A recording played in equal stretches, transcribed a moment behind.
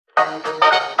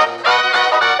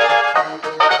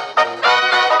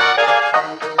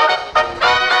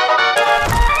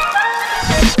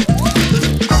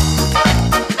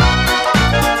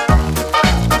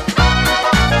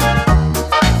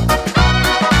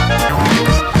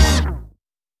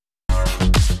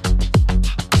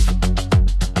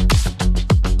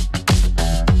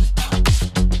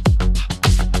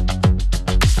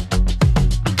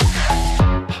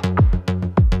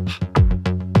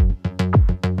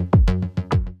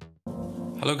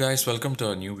Hello guys, welcome to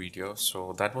a new video.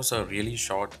 So that was a really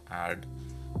short ad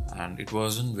and it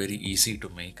wasn't very easy to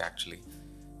make actually.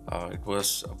 It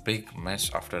was a big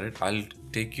mess after it. I'll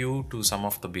take you to some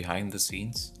of the behind the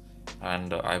scenes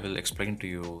and I will explain to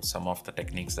you some of the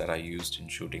techniques that I used in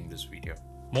shooting this video.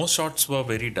 Most shots were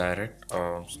very direct.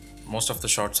 Most of the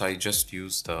shots I just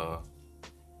used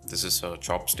this is a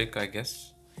chopstick I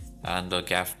guess, and the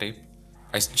gaff tape.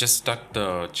 I just stuck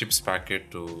the chips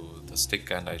packet to the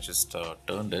stick and I just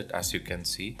turned it, as you can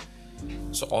see.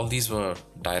 So all these were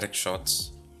direct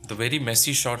shots. The very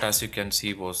messy shot, as you can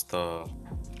see, was the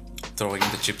throwing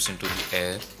the chips into the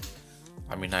air.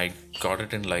 I mean, I got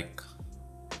it in like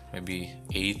maybe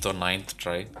 8th or 9th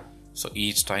try. So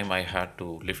each time I had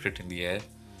to lift it in the air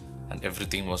and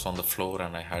everything was on the floor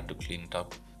and I had to clean it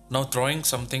up. Now throwing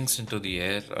some things into the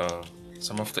air,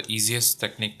 some of the easiest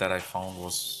technique that I found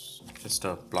was just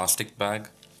a plastic bag.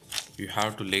 You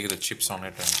have to lay the chips on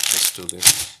it and just do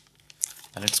this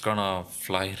and it's gonna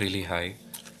fly really high.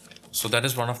 So that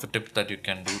is one of the tips that you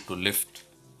can do to lift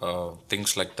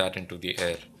things like that into the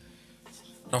air.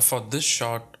 Now for this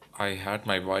shot I had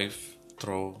my wife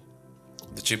throw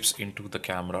the chips into the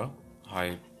camera.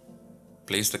 I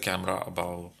placed the camera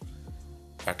above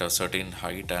at a certain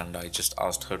height and I just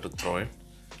asked her to throw it.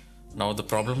 Now the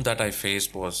problem that I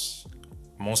faced was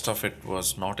most of it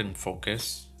was not in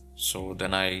focus, so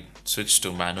then I switched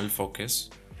to manual focus.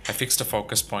 I fixed a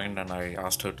focus point and I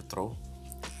asked her to throw,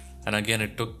 and again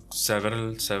it took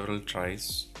several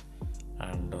tries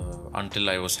and until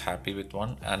I was happy with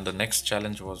one. And the next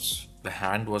challenge was the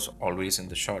hand was always in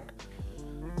the shot,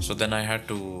 so then I had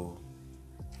to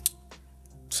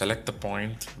select the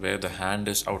point where the hand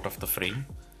is out of the frame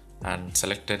and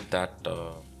selected that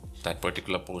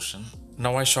particular portion.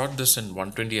 Now I shot this in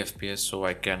 120 fps so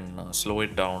I can slow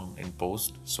it down in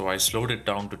post. So I slowed it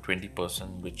down to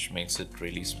 20%, which makes it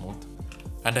really smooth,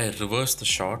 and I reversed the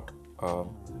shot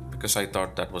because I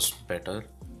thought that was better.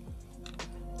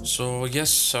 So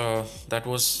yes, that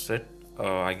was it,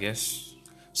 I guess.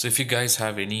 So if you guys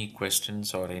have any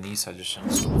questions or any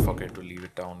suggestions, don't forget to leave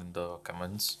it down in the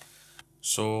comments.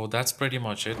 So that's pretty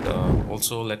much it.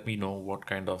 Also let me know what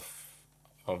kind of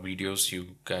videos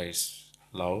you guys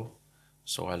love,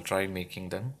 so I'll try making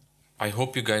them. I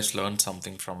hope you guys learned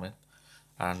something from it,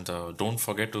 and don't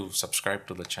forget to subscribe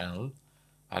to the channel.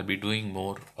 I'll be doing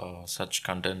more such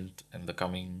content in the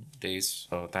coming days.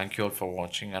 Thank you all for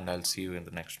watching and I'll see you in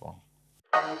the next one.